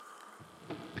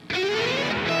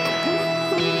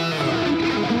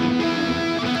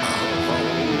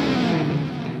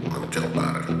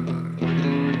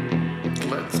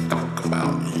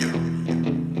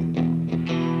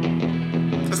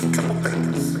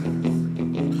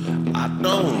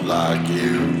don't like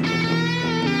you.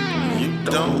 You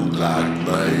don't like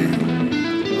me.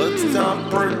 Let's stop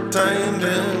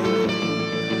pretending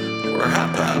we're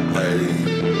happy.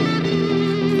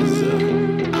 'Cause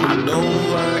I don't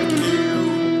like you,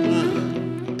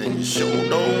 and you sure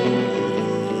don't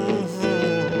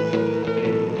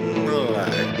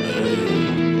like me.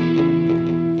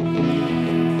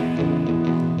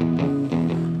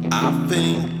 I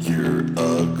think you're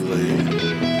ugly.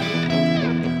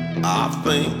 I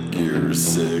think you're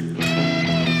sick.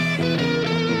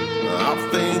 I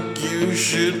think you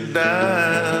should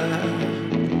die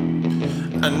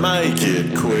and make it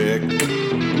quick.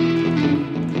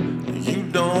 You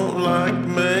don't like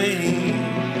me,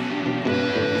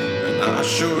 and I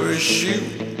sure as shoot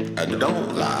I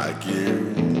don't like you.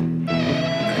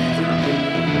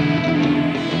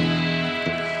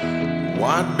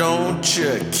 Why don't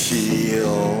you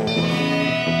kill,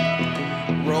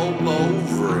 roll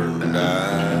over and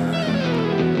die?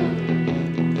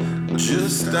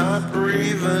 Just stop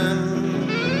breathing.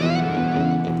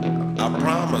 I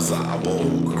promise I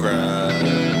won't cry.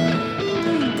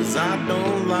 'Cause I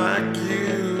don't like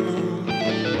you.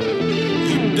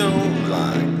 You don't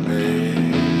like me.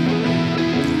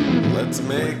 Let's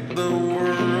make the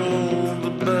world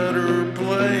a better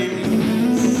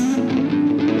place.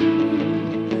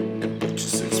 And put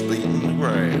your 6 feet in the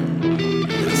ground.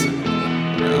 Listen,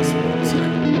 that's what I'm saying.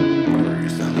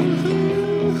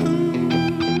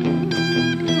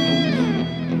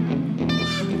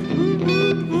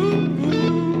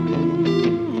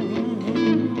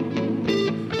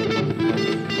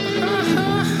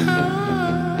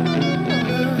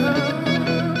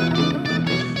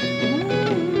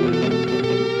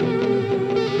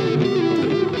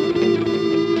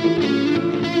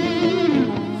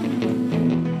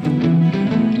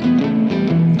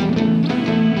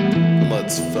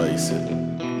 Let's face it,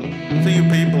 few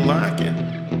people like it.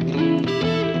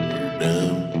 You're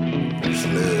dumb, you're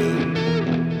slow,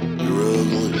 you're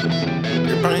ugly,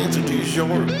 your pants are too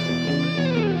short,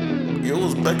 you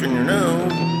always picking your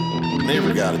nose,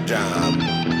 never got a job,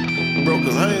 broke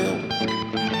as hell.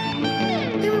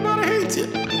 Everybody hates you.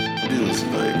 Do us a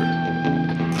favor.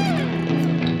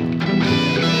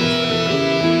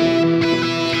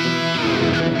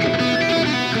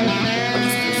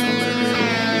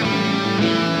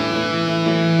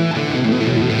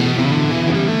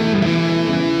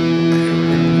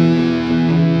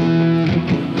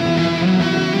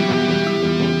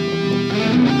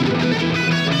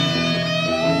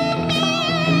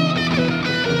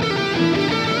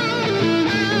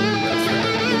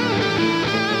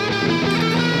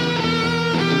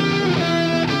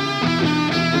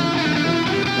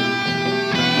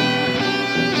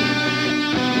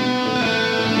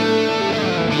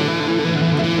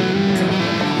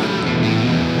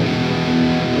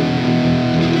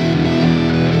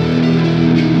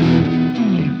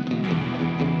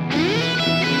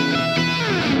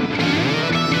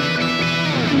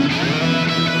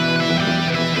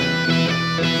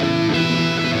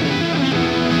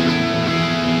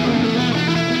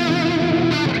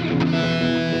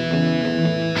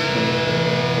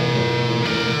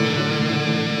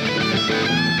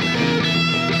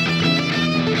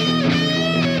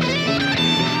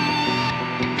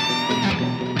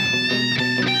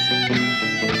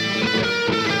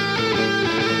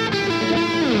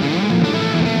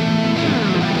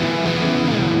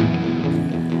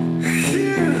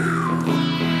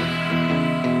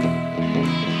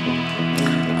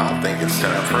 I think it's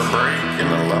time for a break and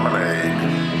a lemonade.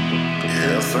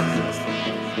 Yes, sir.